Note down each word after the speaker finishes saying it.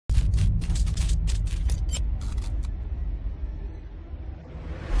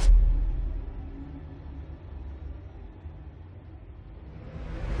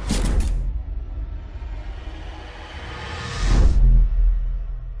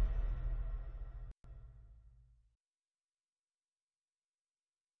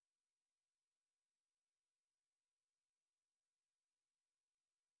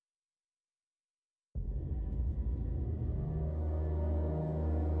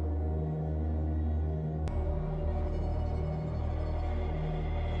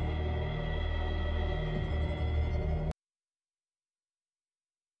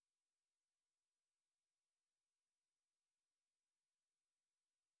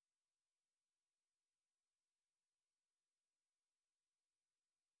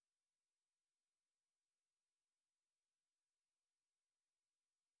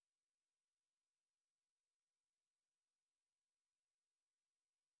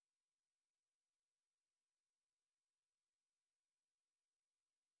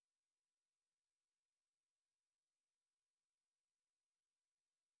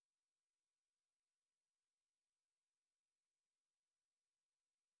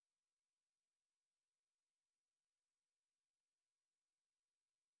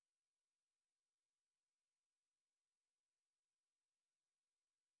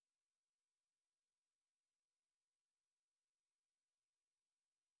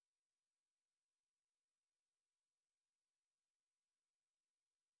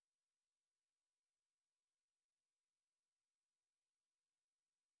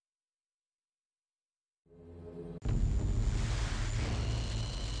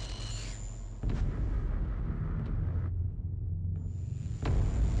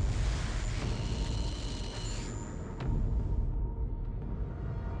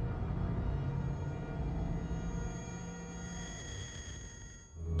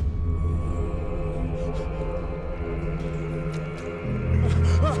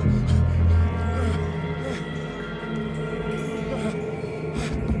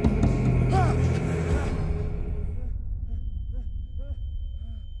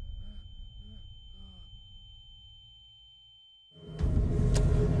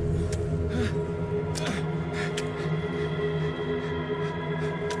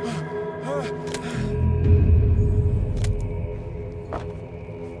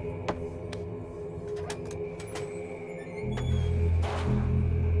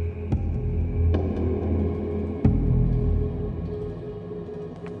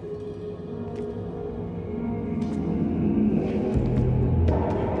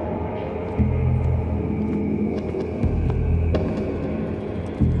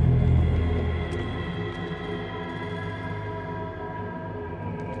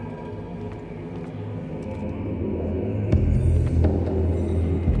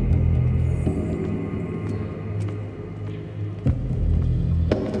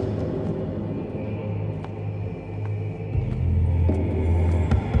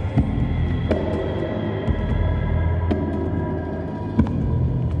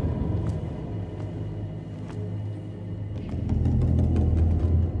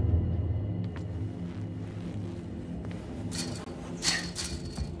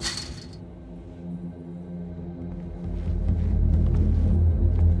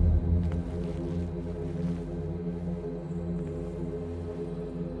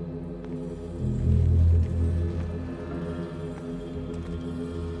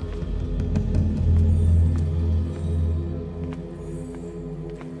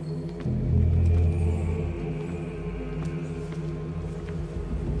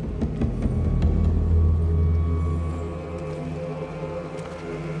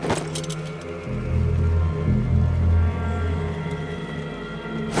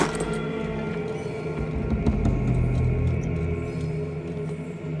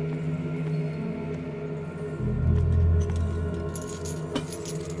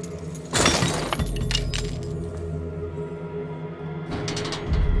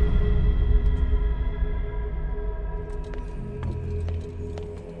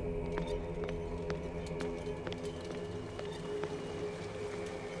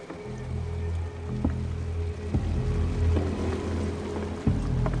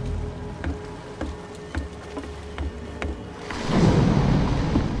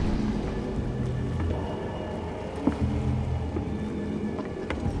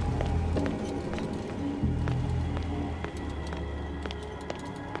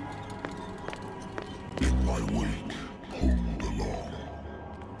wake, pulled along.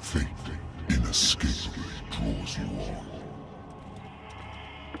 Fate inescapably draws you on.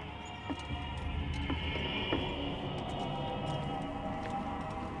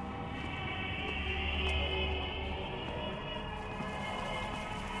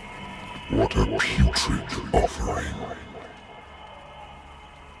 What a putrid offering.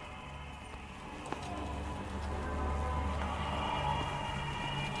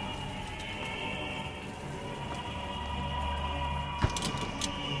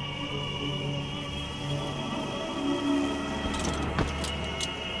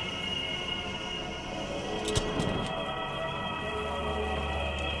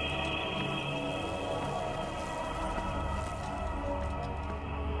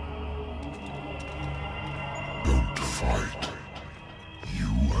 Don't fight. You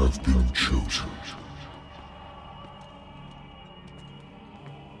have been chosen.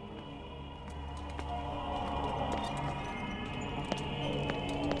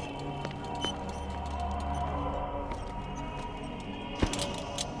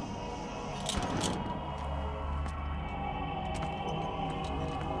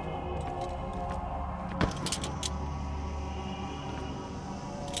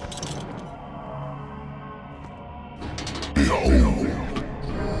 Behold.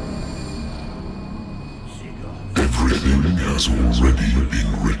 Everything has already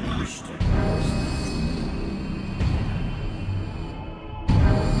been written.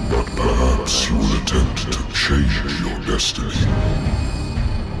 But perhaps you will attempt to change your destiny.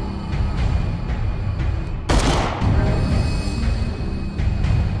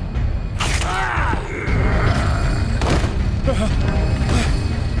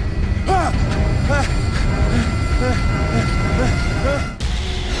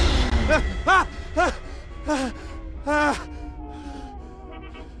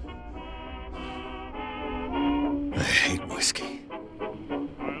 I hate whiskey.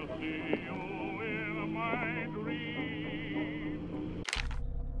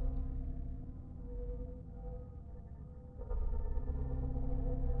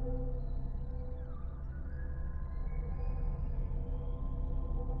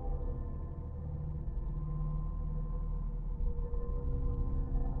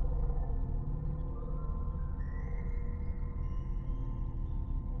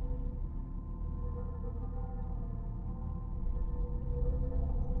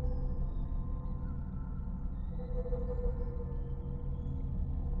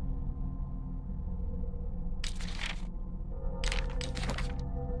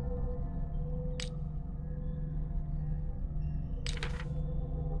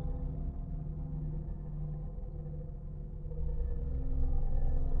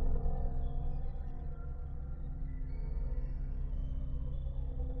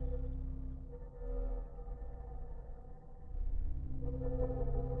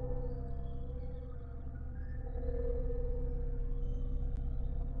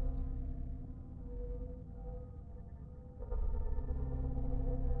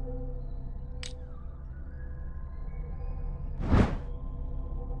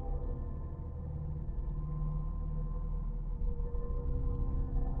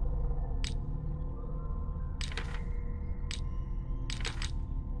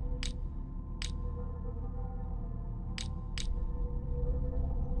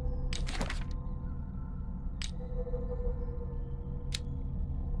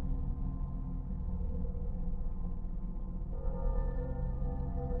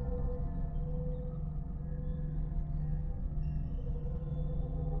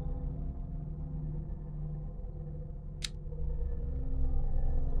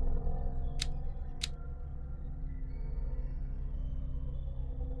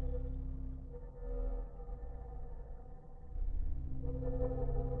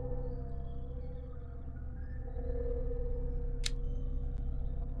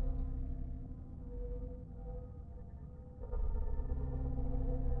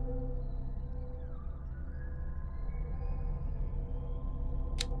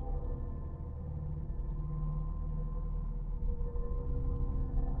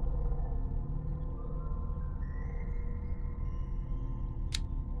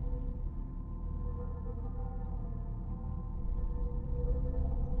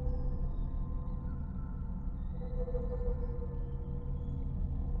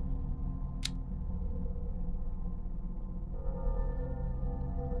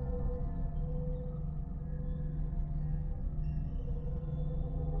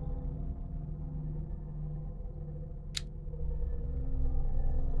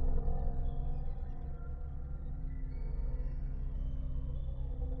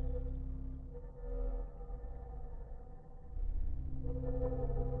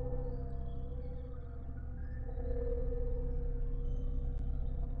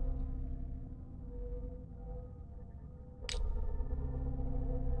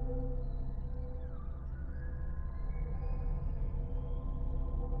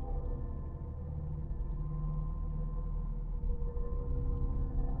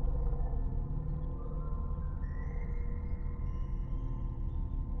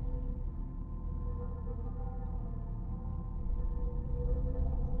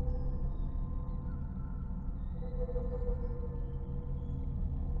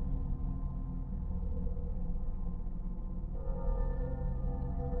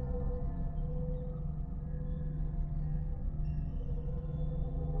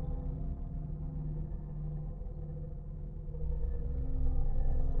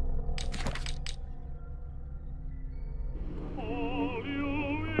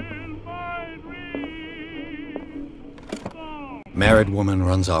 Married woman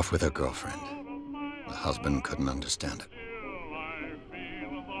runs off with her girlfriend. The husband couldn't understand it.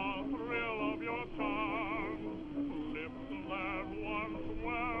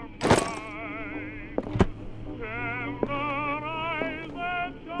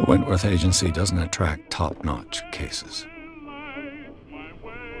 The Wentworth Agency doesn't attract top-notch cases.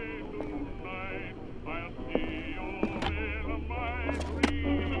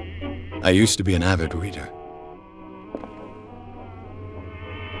 I used to be an avid reader.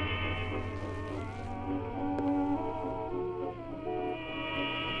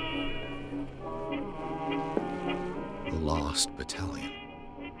 The Lost Battalion.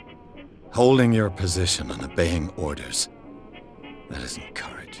 Holding your position and obeying orders. That isn't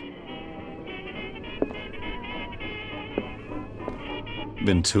courage.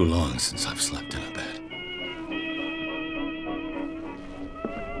 Been too long since I've slept in a bed.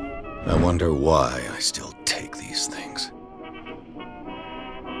 I wonder why I still take these things.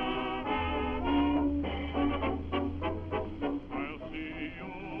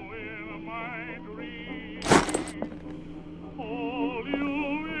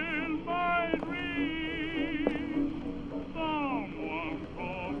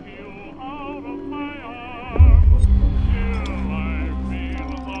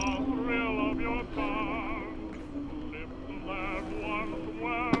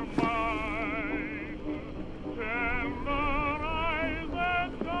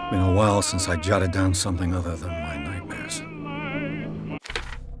 Been a while since I jotted down something other than my nightmares.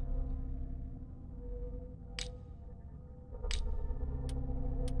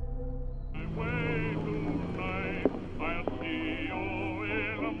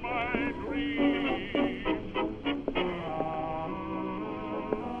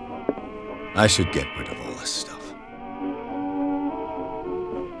 I should get rid of all this stuff.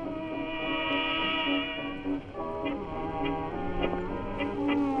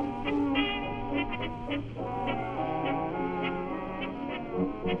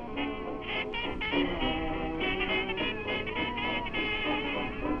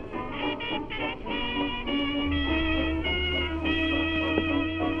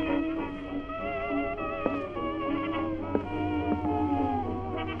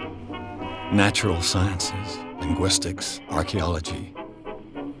 Natural sciences, linguistics, archaeology.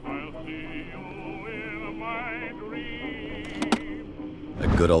 A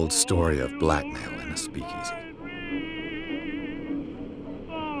good old story of blackmail in a speakeasy.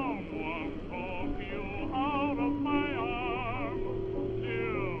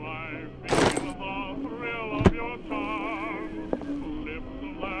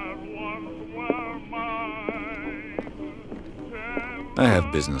 I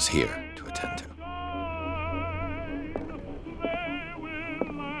have business here to attend to.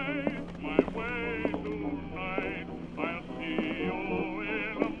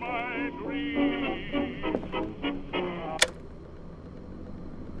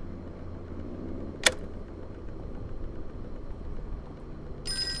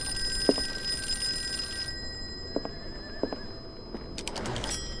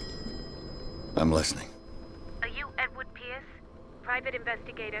 I'm listening. Are you Edward Pierce? Private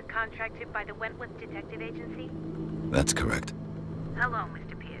investigator contracted by the Wentworth Detective Agency? That's correct. Hello,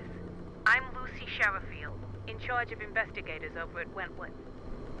 Mr. Pierce. I'm Lucy Sherifield, in charge of investigators over at Wentworth.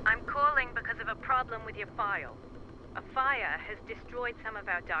 I'm calling because of a problem with your file. A fire has destroyed some of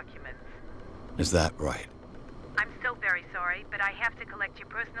our documents. Is that right? I'm so very sorry, but I have to collect your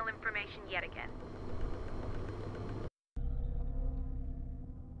personal information yet again.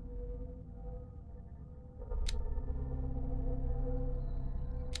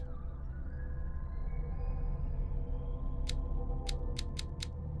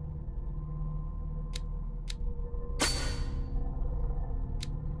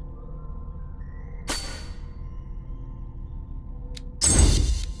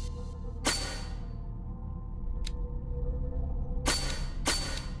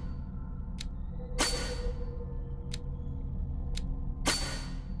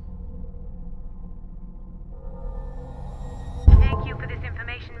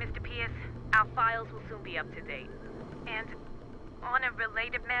 Our files will soon be up to date. And on a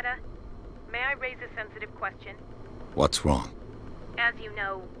related matter, may I raise a sensitive question? What's wrong? As you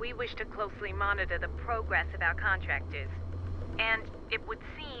know, we wish to closely monitor the progress of our contractors. And it would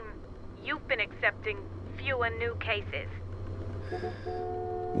seem you've been accepting fewer new cases.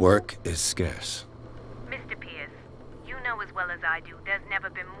 Work is scarce. Mr. Pierce, you know as well as I do, there's never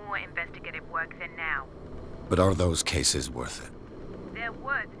been more investigative work than now. But are those cases worth it? They're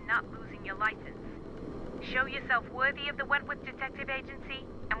worth not losing your license. Show yourself worthy of the Wentworth Detective Agency,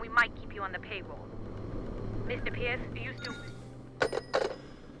 and we might keep you on the payroll. Mr. Pierce, are you still...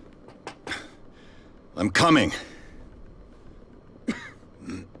 I'm coming.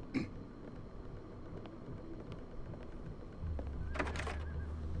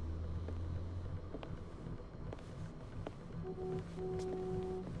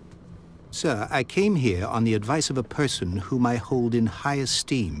 Sir, I came here on the advice of a person whom I hold in high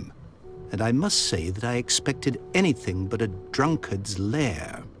esteem, and I must say that I expected anything but a drunkard's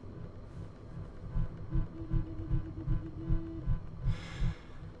lair.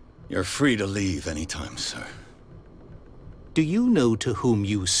 You're free to leave anytime, sir. Do you know to whom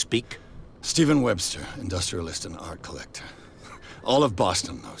you speak? Stephen Webster, industrialist and art collector. All of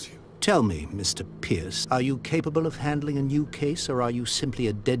Boston knows you. Tell me, Mr. Pierce, are you capable of handling a new case, or are you simply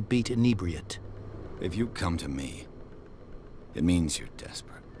a deadbeat inebriate? If you come to me, it means you're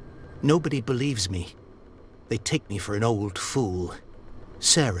desperate. Nobody believes me. They take me for an old fool.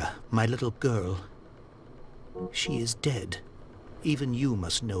 Sarah, my little girl, she is dead. Even you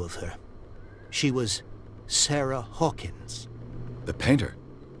must know of her. She was Sarah Hawkins. The painter?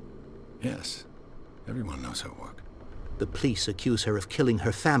 Yes. Everyone knows her work. The police accuse her of killing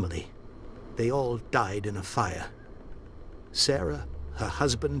her family. They all died in a fire. Sarah, her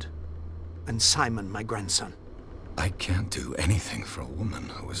husband, and Simon, my grandson. I can't do anything for a woman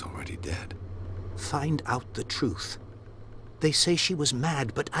who is already dead. Find out the truth. They say she was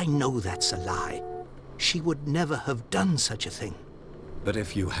mad, but I know that's a lie. She would never have done such a thing. But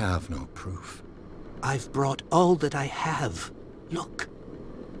if you have no proof... I've brought all that I have. Look.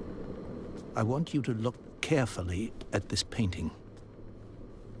 I want you to look carefully at this painting.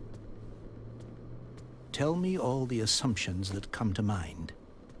 Tell me all the assumptions that come to mind.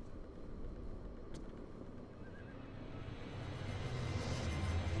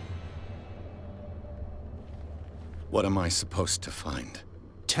 What am I supposed to find?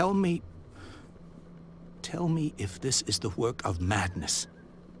 Tell me if this is the work of madness.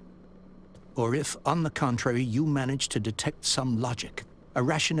 Or if, on the contrary, you manage to detect some logic, a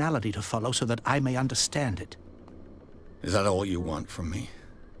rationality to follow so that I may understand it. Is that all you want from me?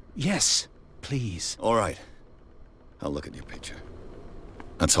 Yes, please. All right. I'll look at your picture.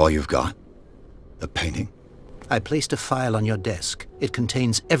 That's all you've got? The painting? I placed a file on your desk. It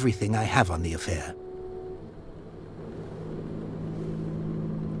contains everything I have on the affair.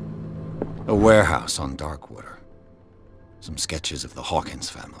 A warehouse on Darkwater. Some sketches of the Hawkins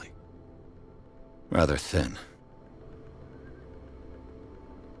family. Rather thin.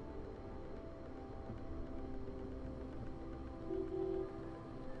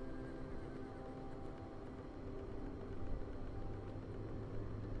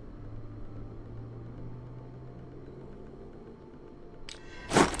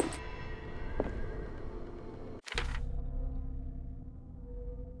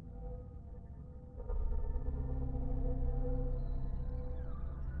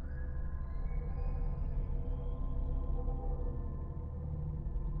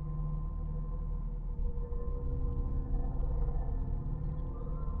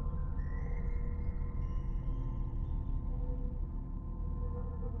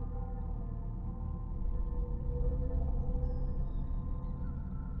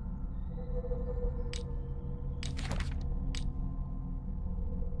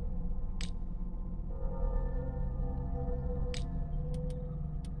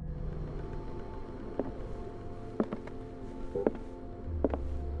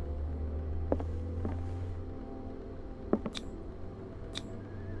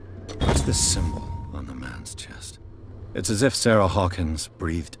 This symbol on the man's chest. It's as if Sarah Hawkins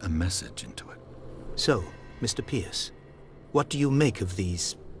breathed a message into it. So, Mr. Pierce, what do you make of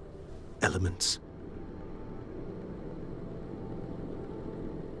these elements?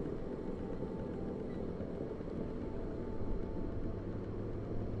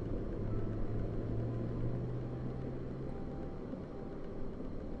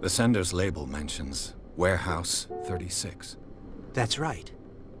 The sender's label mentions Warehouse 36. That's right.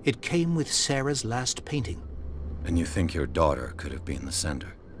 It came with Sarah's last painting. And you think your daughter could have been the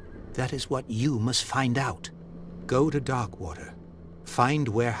sender? That is what you must find out. Go to Darkwater. Find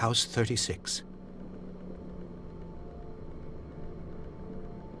Warehouse 36.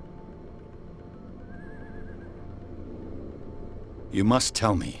 You must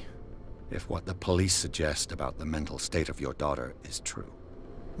tell me if what the police suggest about the mental state of your daughter is true.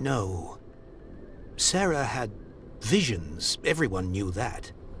 No. Sarah had visions. Everyone knew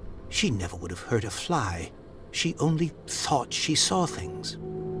that. She never would have hurt a fly. She only thought she saw things.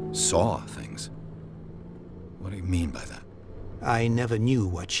 Saw things? What do you mean by that? I never knew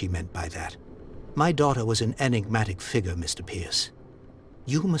what she meant by that. My daughter was an enigmatic figure, Mr. Pierce.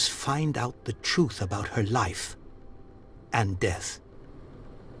 You must find out the truth about her life and death.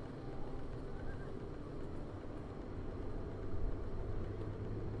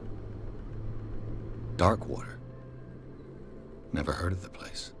 Darkwater. Never heard of the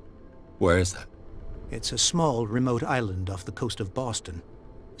place. Where is that? It's a small, remote island off the coast of Boston.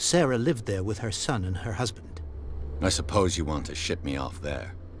 Sarah lived there with her son and her husband. I suppose you want to ship me off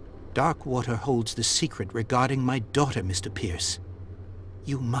there. Darkwater holds the secret regarding my daughter, Mr. Pierce.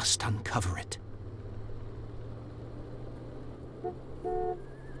 You must uncover it.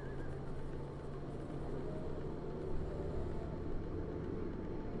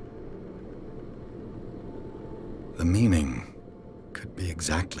 The meaning could be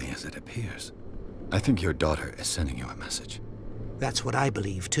exactly as it appears. I think your daughter is sending you a message. That's what I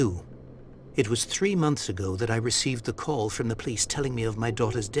believe, too. It was 3 months ago that I received the call from the police telling me of my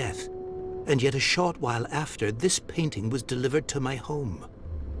daughter's death. And yet a short while after, this painting was delivered to my home.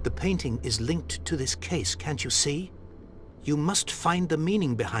 The painting is linked to this case, can't you see? You must find the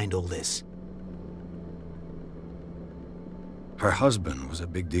meaning behind all this. Her husband was a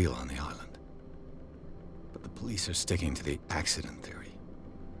big deal on the island. But the police are sticking to the accident theory.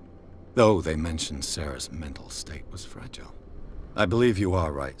 Though they mentioned Sarah's mental state was fragile. I believe you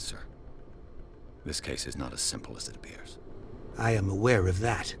are right, sir. This case is not as simple as it appears. I am aware of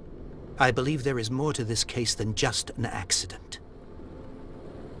that. I believe there is more to this case than just an accident.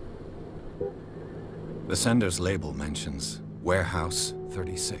 The sender's label mentions Warehouse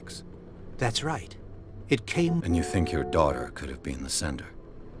 36. That's right. It came... And you think your daughter could have been the sender?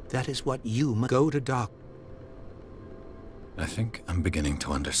 That is what you must go to Doc. I think I'm beginning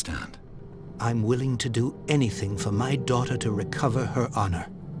to understand. I'm willing to do anything for my daughter to recover her honor.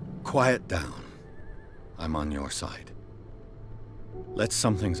 Quiet down. I'm on your side. Let's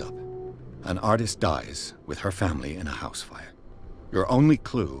sum things up. An artist dies with her family in a house fire. Your only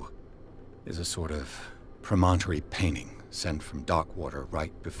clue is a sort of promontory painting sent from Darkwater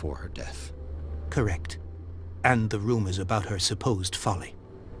right before her death. Correct. And the rumors about her supposed folly.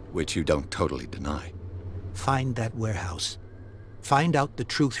 Which you don't totally deny. Find that warehouse. Find out the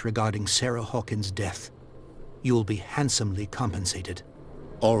truth regarding Sarah Hawkins' death. You'll be handsomely compensated.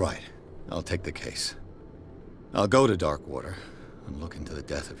 All right. I'll take the case. I'll go to Darkwater and look into the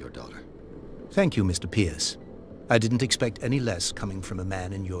death of your daughter. Thank you, Mr. Pierce. I didn't expect any less coming from a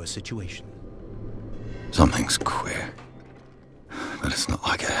man in your situation. Something's queer. But it's not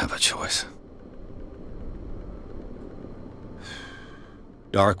like I have a choice.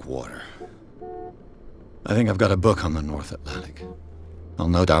 Darkwater. I think I've got a book on the North Atlantic. I'll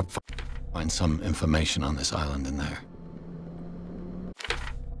no doubt find some information on this island in there.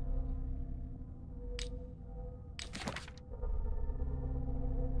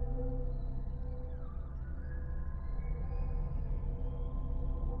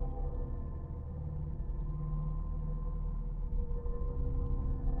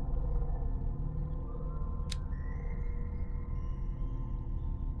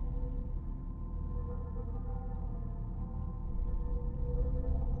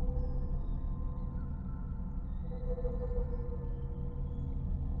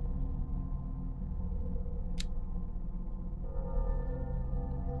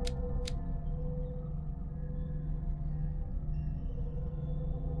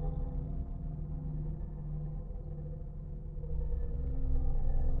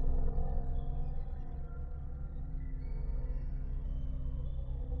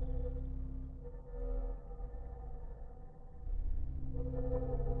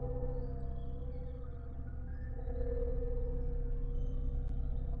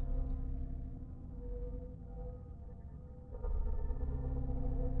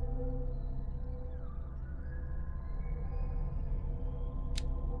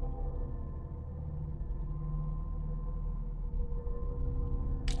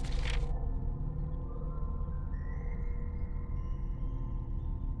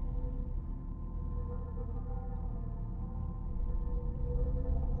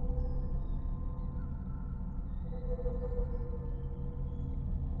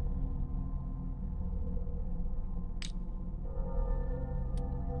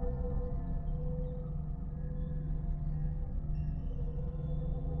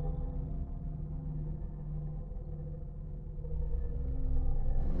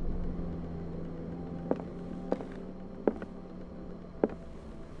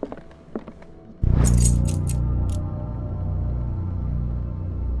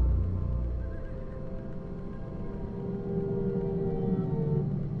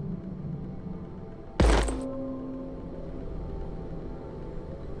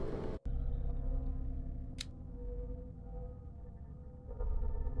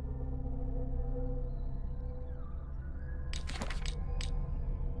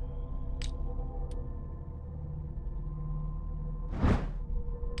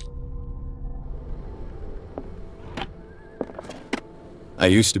 I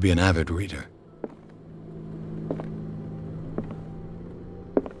used to be an avid reader.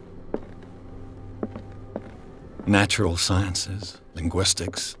 Natural sciences,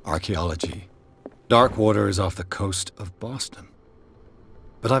 linguistics, archaeology. Darkwater is off the coast of Boston.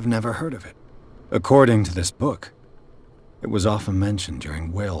 But I've never heard of it. According to this book, it was often mentioned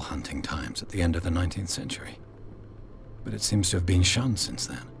during whale hunting times at the end of the 19th century. But it seems to have been shunned since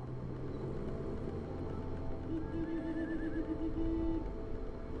then.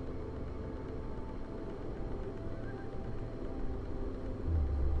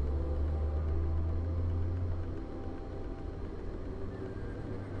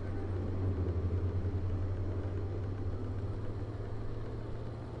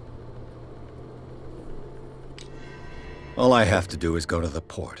 All I have to do is go to the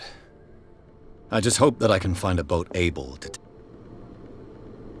port. I just hope that I can find a boat able to